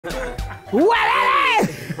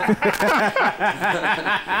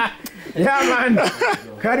Yeah man.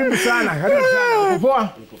 Karibu sana. Poa.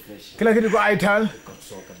 Kila kitu kwa ital.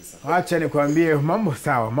 Acha nikwambie mambo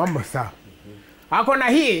sawa. Ako na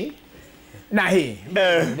hii.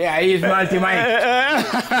 There is multi-mic.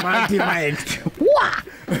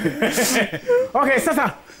 Okay,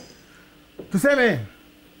 sasa. Tuseme.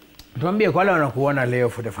 Tuambie kwa wale wanakuona leo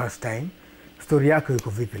for the first time. Story yako iko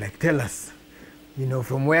vipi? Like tell us. You know,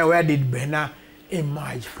 from where did Benah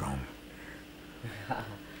emerge from?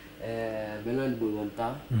 Benah ni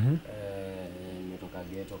Bulomta. Nimetoka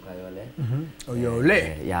ghetto Kayole.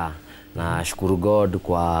 Oyole. Yeah. Na shukuru God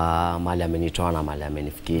kwa mahali amenitoa na mahali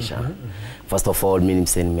amenifikisha. First of all, mimi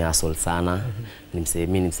nimeasol sana.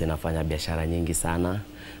 Mimi nafanya biashara nyingi sana.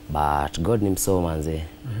 But God ni mso manze.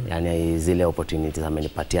 Yani zile opportunities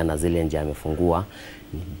amenipatia na zile njia amefungua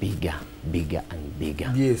ni bigger and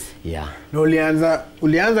bigger. Yes. Yeah. Na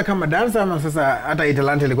ulianza kama dancer ama sasa hata hii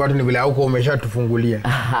talent ilikuwa tu ni vile huko umeshatufungulia?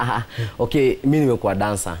 Okay, mimi nimekuwa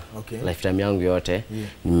dancer. Okay. Lifetime yangu yote.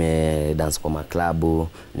 Nimedance kwa maklabu,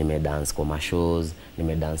 nimedance kwa shows,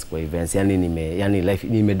 nimedance kwa events.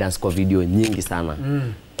 Nimedance kwa video nyingi sana.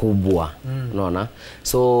 Kubwa. Unaona?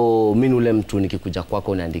 So mimi ule mtu nikikuja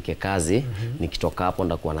kwako uniandike kazi, nikitoka hapo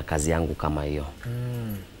ndakuwa na kazi yangu kama hiyo.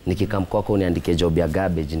 Nikikam kwako uniandike job ya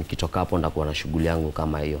garbage, nikitoka hapo ndakuwa na shughuli yangu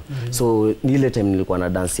kama hiyo. So ile time nilikuwa na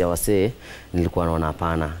dance ya wasee, nilikuwa naona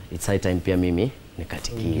hapana, it's high time pia mimi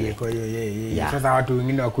nikatikie. Kwa hiyo sasa watu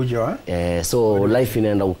wengine wakuja so life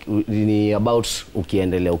inaenda ni about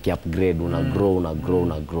ukiendelea ukiupgrade, una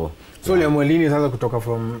grow. So le mwelini sasa kutoka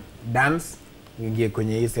from dance ingie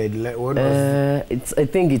kwenye hii side what was I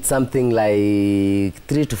think it's something like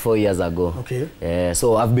 3 to 4 years ago. Okay.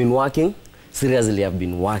 So I've been working. Seriously, I've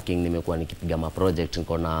been working. Nimekuwa nikipiga project,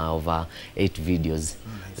 niko na over 8 videos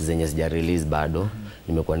zenye sija release bado.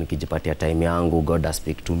 Nimekuwa nikijipatia time yangu. God has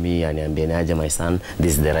speak to me and niambia niaje my son,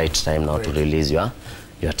 this is the right time now to release your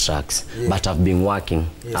tracks. But I've been working.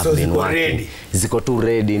 I've been working. Ziko tu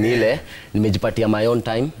ready nile. Nimejipatia my own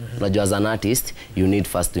time. Unajua as an artist, you need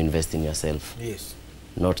first to invest in yourself. Yes.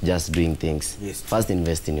 Not just doing things. Yes. First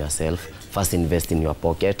invest in yourself. First invest in your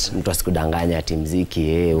pocket. Mtu asikudanganya ati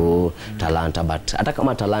muziki talanta, but hata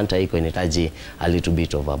kama talanta iko inahitaji a little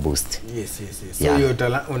bit of a boost. Yes. So your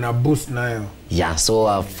talent una boost nayo. Yeah,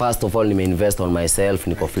 so first of all nime invest on myself,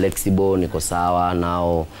 niko flexible, niko sawa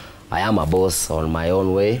now. I am a boss on my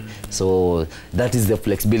own way. So that is the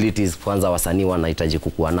flexibilities kwanza wasanii wanahitaji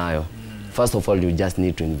kukua nayo. First of all, you just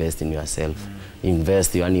need to invest in yourself.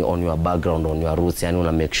 Invest yani on your background, on your roots, yani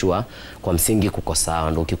una make sure kwa msingi kuko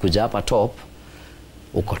sawa, ndio ukikuja hapa top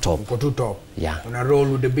uko top. Uko tu top. Yeah. Una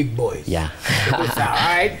roll with the big boys. Yeah.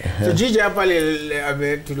 Alright. So Gigi hapa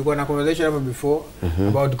tulikuwa na conversation hapa before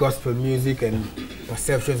about gospel music and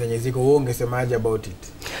perceptions zenye ziko. Wewe ungesemaje about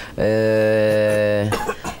it?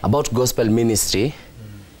 About gospel ministry.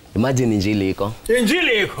 Imagine injili iko.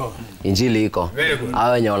 Injili iko.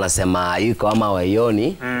 Hao wenye wanasema iko ama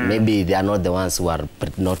waioni, maybe they are not the ones who are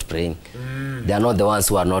not praying. They are not the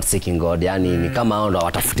ones who are not seeking God. Yani ni kama hao ndo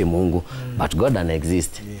watafuti Mungu, but God doesn't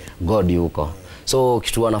exist. God yuko. So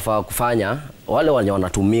kitu wanafaa kufanya, wale wenye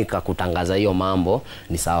wanatumika kutangaza hiyo mambo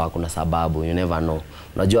ni sawa, kuna sababu, you never know.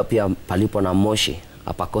 Unajua pia palipo na moshi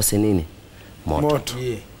hapakose nini? Moto.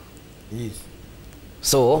 Yes.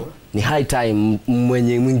 So ni high time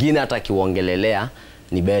mwenye mwingine hata kiuongelelea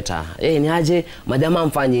ni better. Ni aje majamaa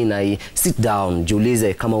mfanye na hii, sit down,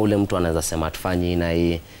 jiulize kama ule mtu anaweza sema tufanye na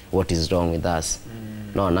hii, what is wrong with us?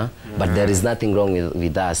 Naona? But there is nothing wrong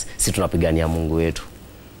with us. Si tunapigania Mungu wetu.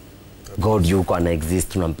 God yuko ana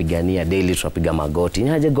exist, tunampigania daily, tunapiga magoti. Ni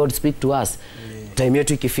aje God speak to us. Time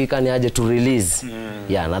yetu ikifika ni aje to release.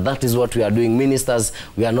 Yeah, and that is what we are doing. Ministers,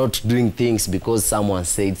 we are not doing things because someone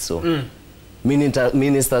said so.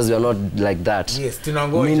 Ministers we are not like that. Yes,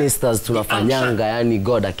 tunangoja. Ministers tunafanyanga, yani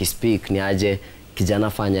God akispeak ni aje kijana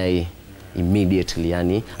fanya hii immediately,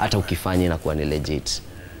 yani hata ukifanya inakuwa ni legit.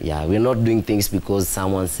 Yeah, we're not doing things because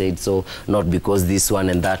someone said so, not because this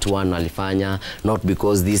one and that one alifanya, not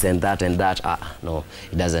because this and that and that. No,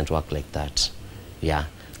 it doesn't work like that. Yeah.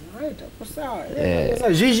 Right, hapo sawa.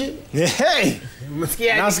 Sasa Gigi,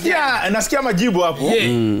 nasikia majibu hapo.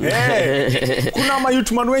 Kuna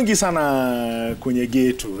mayoutuman wengi sana kwenye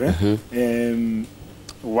getu,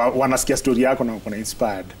 wanasikia story yako na kuna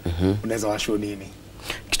inspired. Unaweza washow nini?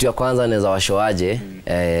 Kitu ya kwanza naweza washow aje,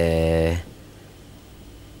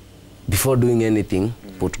 before doing anything,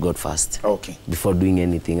 put God first. Okay. Before doing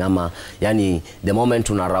anything, ama yani the moment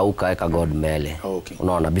unarauka weka God mbele. Okay.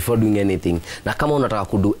 Unaona, before doing anything. Na kama unataka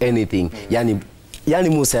kudo anything, yani yani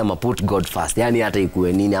musema put God first. Yani hata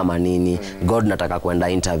ikuwe nini ama nini, God nataka kwenda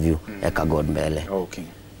interview, eka God mbele. Okay.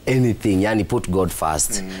 Anything, yani put God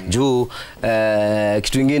first. Juu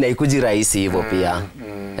kitu kingine ikuji rahisi hivyo pia.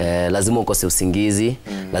 Lazima ukose usingizi,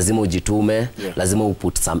 lazima ujitume, lazima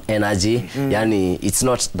uput some energy. Yani it's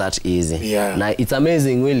not that easy. Na it's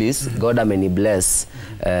amazing Willis, God ameni bless.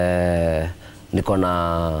 Niko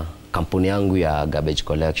na kampuni yangu ya garbage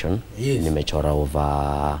collection. Nimechora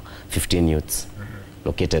over 15 youths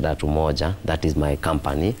located at Umoja. That is my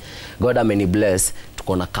company. God ameni bless,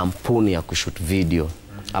 tuko na kampuni ya kushoot video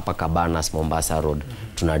hapa Cabanas, Mombasa Road.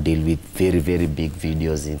 Tuna deal with very very big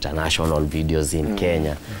videos, international videos in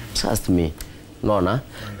Kenya. Trust me. Unaona?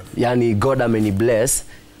 Yani God ameni bless,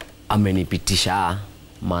 amenipitisha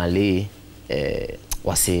mali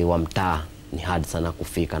wase wa mtaa ni hard sana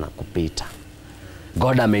kufika na kupita.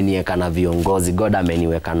 God ameniweka na viongozi, God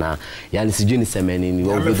ameniweka na, yani sijui niseme nini,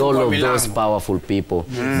 with all of those powerful people.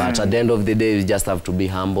 But at the end of the day, you just have to be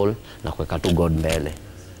humble na kuweka tu God mbele.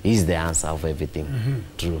 He is the answer of everything.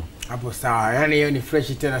 True. Hapo sawa. Yani hiyo ni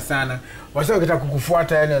fresh tena sana. Wasio kitaka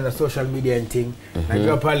kukufuata yani on the social media and thing.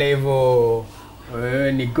 Najua pale hivyo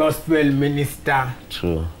ni gospel minister.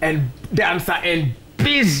 True. And dancer and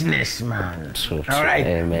businessman. True. All right.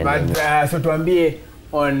 Amen. But so tuambie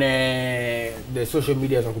on the social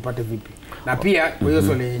media za kupata vipi. Na pia kwa hiyo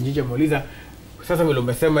swali njije muuliza, sasa vile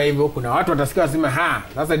umesema hivyo kuna watu watasikia wasema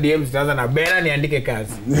sasa DM zitaanza na Benah niandike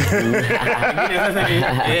kazi. Lakini sasa ni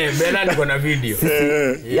Benah niko na video.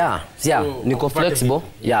 Yeah, niko flexible.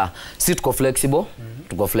 Si tuko flexible.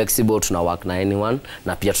 Tuko flexible, tuna work na anyone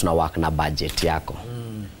na pia tuna work na budget yako.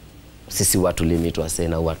 Sisi watu limit wase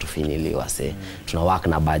na watu finili wase. Tuna work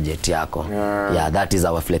na budget yako. That is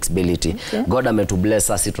our flexibility. God ametu bless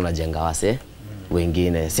sisi tunajenga wase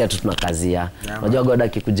wengine. Si atu tunakazia. Unajua God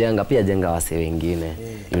akikujenga pia jenga wase wengine.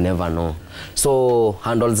 You never know. So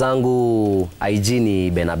handle zangu IG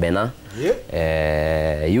ni Benah.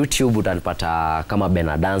 YouTube utanipata kama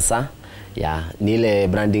Benah Dancer. Ni ile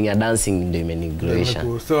branding ya dancing ndio imenigroisha.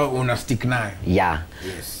 So una stick nayo. Yes.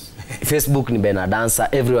 Facebook ni Benah Dancer,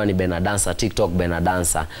 everyone ni Benah Dancer, TikTok Benah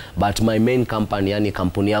Dancer. But my main company, yani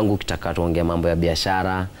kampuni yangu kitaka tuongea mambo ya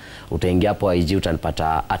biashara, utaingia hapo IG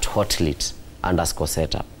utanipata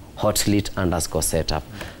 @hotlit_setup. hotlit_setup.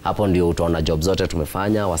 Hapo ndio utaona job zote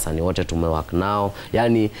tumefanya, wasanii wote tumework nao.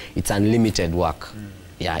 Yani it's unlimited work.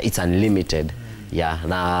 It's unlimited.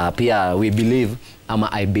 Na pia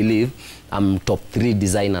I believe I'm top 3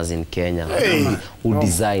 designers in Kenya who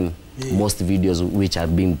design most videos which are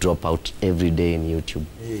being dropped out every day in YouTube.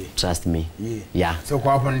 Trust me. So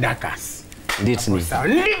kwa hapo ndakas. Ditni. So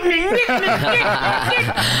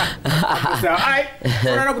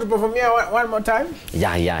unaona kutuperformia one more time?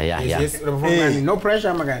 Yes. No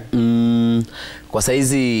pressure magani. Kwa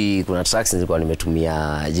saizi kuna tracks nilikuwa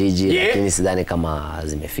nimetumia JJ lakini sidhani kama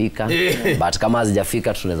zimefika. But kama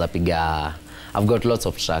hazijafika tunaweza piga. I've got lots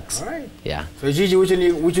of tracks. So JJ, which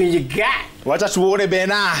one you got? Wacha tuone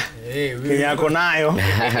Benah. Kenya yako nayo.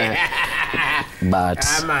 But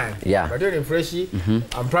but you're freshy.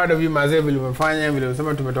 I'm proud of you mazee vile umefanya, vile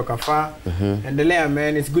unasema tumetoka far. Endelea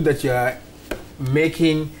man, it's good that you are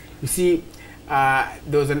making, you see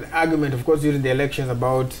there was an argument of course during the elections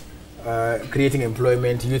about creating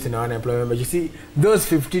employment, youth and unemployment, but you see those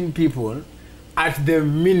 15 people at the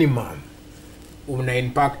minimum una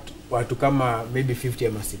impact watu kama maybe 50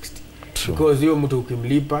 ama 60. Because hiyo mtu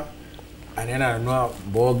ukimlipa anaenda ananua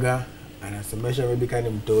mboga, anasomesha maybe kani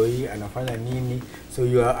mtoi, anafanya nini, so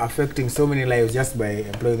you are affecting so many lives just by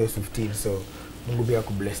employing those 15. So Mungu pia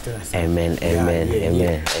kubless tena sana. Amen.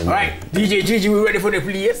 Alright, DJ Gigi, we ready for the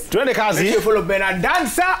place? Twende kazi. Make sure follow Benah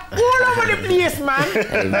Dancer all over the place, man.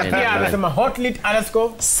 Anasema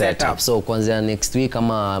hotlit_setup. So kuanzia next week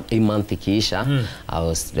kama a month ikiisha,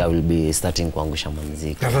 I will be starting kuangusha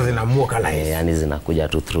muziki. Sasa zinamuoka live. Yani zinakuja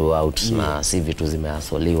tu throughout na si vitu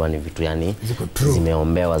zimeasoliwa, ni vitu yani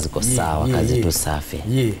zimeombewa, ziko sawa, kazi tu safi.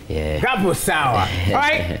 Gapo sawa.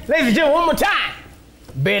 Alright, ladies and gentlemen, one more time.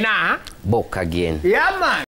 Benah Book again. Man.